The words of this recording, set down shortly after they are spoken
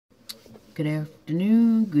Good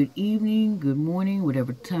afternoon, good evening, good morning,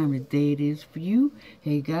 whatever time of day it is for you.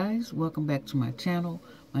 Hey guys, welcome back to my channel.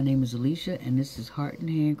 My name is Alicia and this is Heart and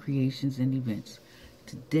Hand Creations and Events.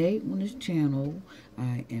 Today on this channel,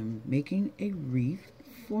 I am making a wreath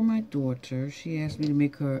for my daughter. She asked me to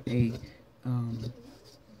make her a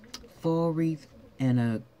fall wreath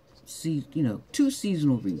and two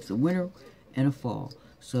seasonal wreaths, a winter and a fall.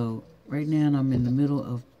 So right now I'm in the middle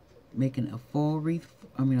of making a fall wreath.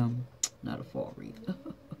 Not a fall wreath,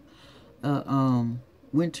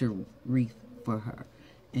 winter wreath for her.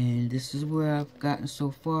 And this is where I've gotten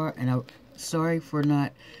so far. And I'm sorry for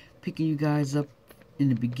not picking you guys up in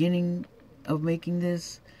the beginning of making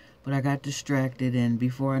this, but I got distracted, and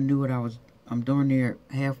before I knew it, I'm darn near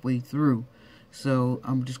halfway through. So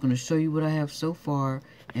I'm just going to show you what I have so far,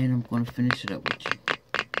 and I'm going to finish it up with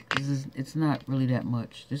you. It's not really that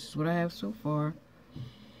much. This is what I have so far.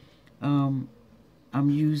 I'm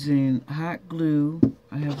using hot glue.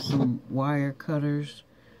 I have some wire cutters.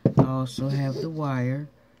 I also have the wire.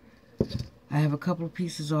 I have a couple of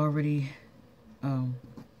pieces already not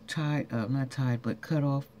tied, but cut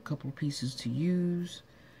off a couple of pieces to use.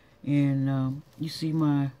 And you see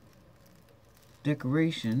my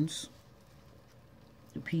decorations,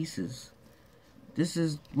 the pieces. This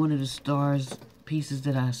is one of the stars pieces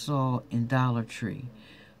that I saw in Dollar Tree.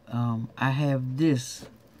 I have this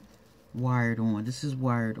wired on. This is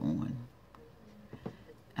wired on.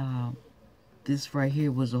 This right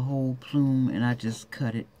here was a whole plume, and I just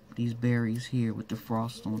cut it. These berries here with the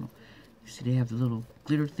frost on them. You see they have the little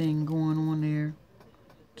glitter thing going on there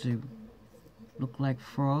to look like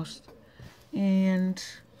frost. And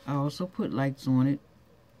I also put lights on it.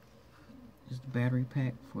 There's the battery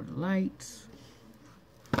pack for the lights.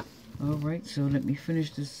 Alright, so let me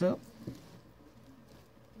finish this up.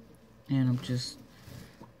 And I'm just,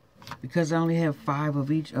 because I only have 5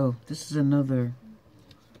 of each. Oh, this is another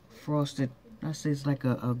frosted, I say it's like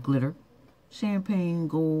a glitter. Champagne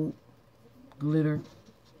gold glitter.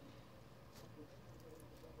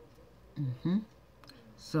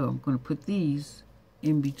 So I'm going to put these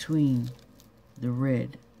in between the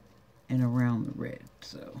red and around the red.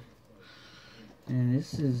 So, and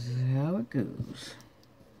this is how it goes.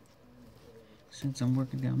 Since I'm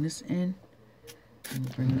working down this end, I'm going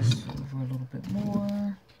to bring this over a little bit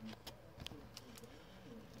more.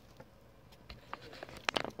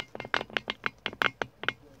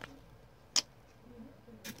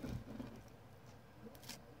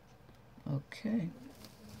 Okay.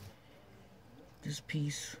 This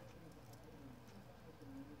piece,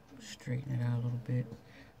 straighten it out a little bit.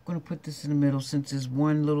 I'm going to put this in the middle since it's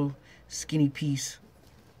one little skinny piece.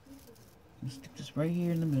 Let's stick this right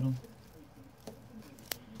here in the middle.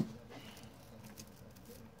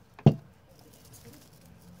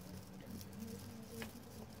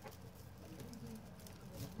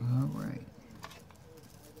 All right.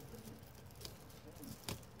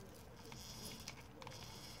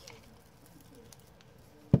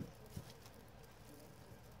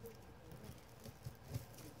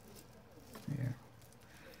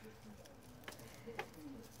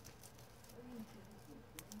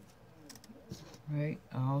 Right,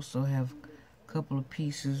 I also have a couple of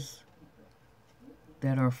pieces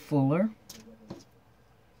that are fuller.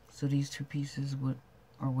 So these 2 pieces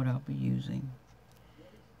are what I'll be using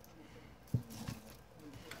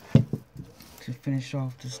to finish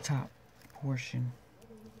off this top portion.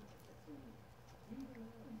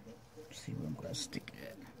 Let's see where I'm going to stick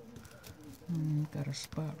it at. Got a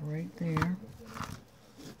spot right there.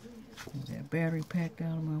 Move that battery pack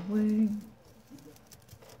out of my way.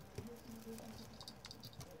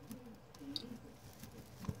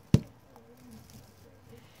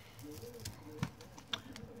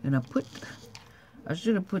 And I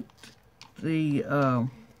should have put the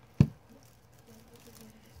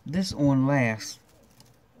this on last,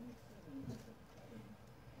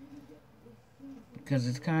 because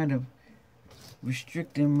it's kind of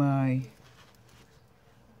restricting my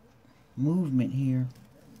movement here.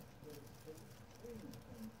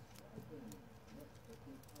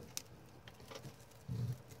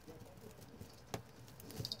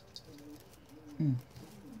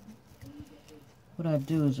 What I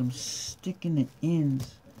do is I'm sticking the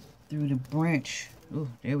ends through the branch. Oh,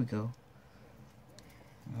 there we go.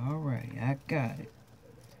 Alright, I got it.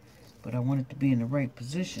 But I want it to be in the right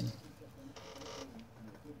position.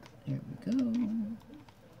 There we go.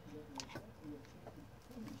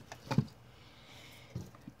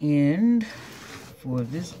 And for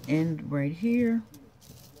this end right here,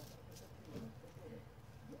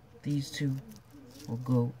 these 2 will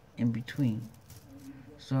go in between.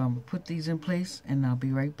 So I'm going to put these in place and I'll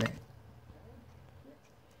be right back.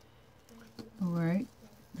 Alright,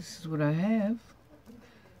 this is what I have.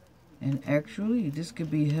 And actually, this could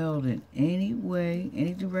be held in any way,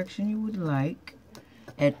 any direction you would like.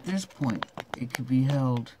 At this point, it could be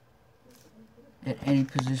held at any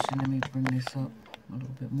position. Let me bring this up a little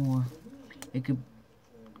bit more. It could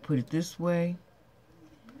put it this way.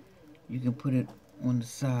 You can put it on the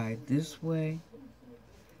side this way.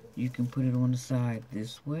 You can put it on the side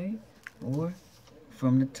this way, or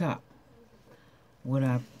from the top. What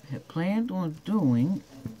I had planned on doing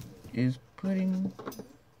is putting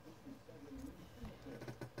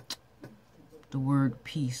the word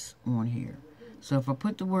peace on here. So if I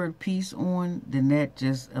put the word peace on, then that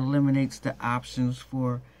just eliminates the options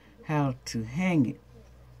for how to hang it.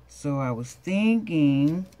 So I was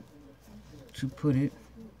thinking to put it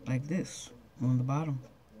like this on the bottom.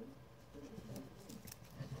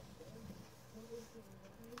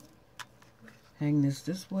 Hang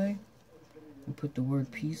this way and put the word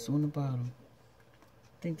peace on the bottom.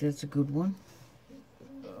 I think that's a good one.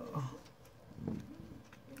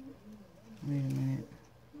 Wait a minute.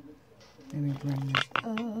 Let me bring this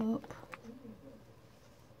up.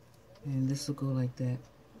 And this will go like that.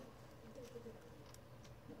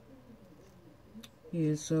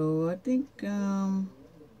 Yeah, so I think I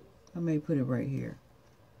may put it right here.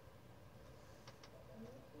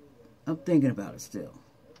 I'm thinking about it still.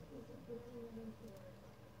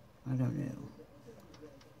 I don't know.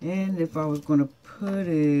 And if I was going to put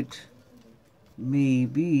it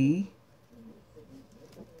maybe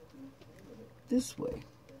this way.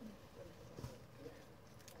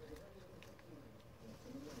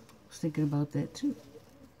 I was thinking about that too.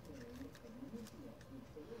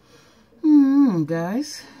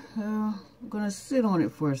 Guys, I'm going to sit on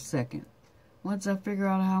it for a second. Once I figure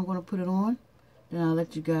out how I'm going to put it on, then I'll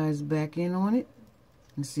let you guys back in on it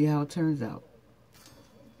and see how it turns out.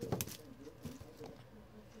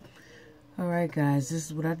 Alright guys, this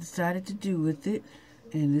is what I decided to do with it.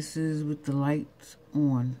 And this is with the lights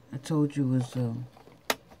on. I told you it was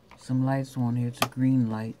some lights on here. It's a green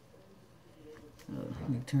light. Let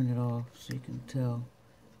me turn it off so you can tell.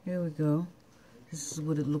 Here we go. This is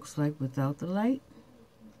what it looks like without the light.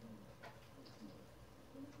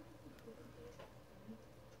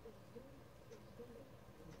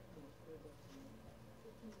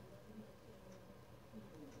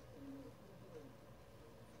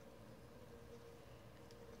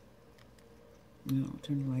 Now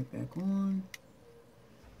turn the light back on.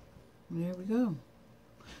 There we go.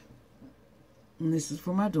 And this is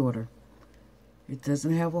for my daughter. It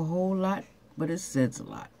doesn't have a whole lot, but it says a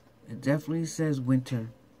lot. It definitely says winter.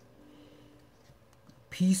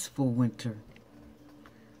 Peaceful winter.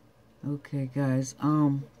 Okay, guys.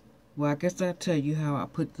 Well, I guess I'll tell you how I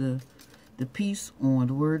put the piece on,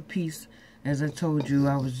 the word peace. As I told you,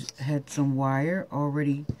 I had some wire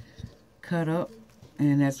already cut up,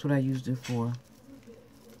 and that's what I used it for.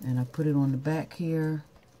 And I put it on the back here,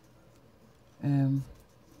 and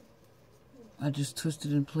I just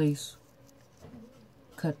twisted in place,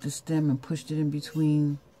 cut the stem and pushed it in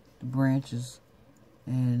between the branches.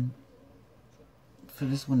 And for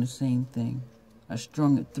this one, the same thing. I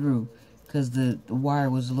strung it through because the wire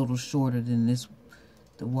was a little shorter than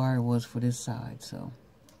the wire was for this side. So,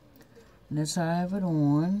 and that's how I have it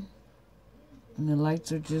on. And the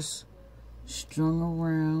lights are just strung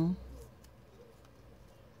around.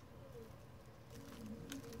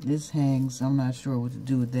 This hangs. I'm not sure what to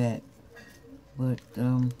do with that. But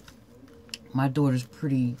my daughter's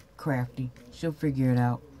pretty crafty. She'll figure it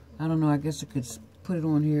out. I don't know. I guess I could put it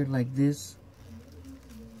on here like this.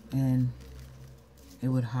 And it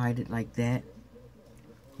would hide it like that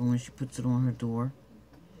for when she puts it on her door.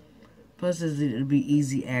 Plus, it'll be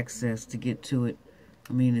easy access to get to it.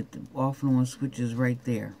 I mean, the off and on switch is right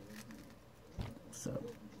there. So,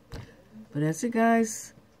 but that's it,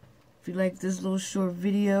 guys. If you like this little short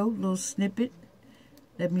video, little snippet,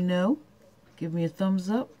 let me know. Give me a thumbs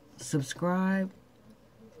up, subscribe,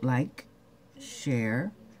 like,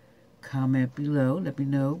 share, comment below. Let me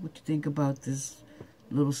know what you think about this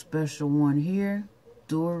little special one here,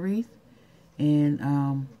 door wreath. And,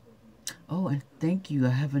 oh, and thank you. I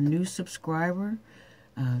have a new subscriber.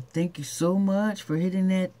 Thank you so much for hitting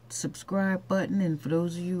that subscribe button. And for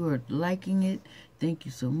those of you who are liking it, thank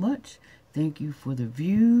you so much. Thank you for the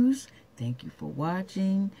views. Thank you for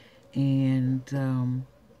watching. And,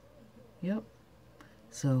 yep.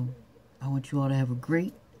 So, I want you all to have a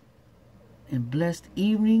great and blessed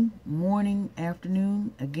evening, morning,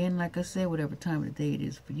 afternoon. Again, like I said, whatever time of the day it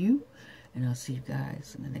is for you. And I'll see you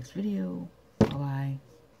guys in the next video. Bye-bye.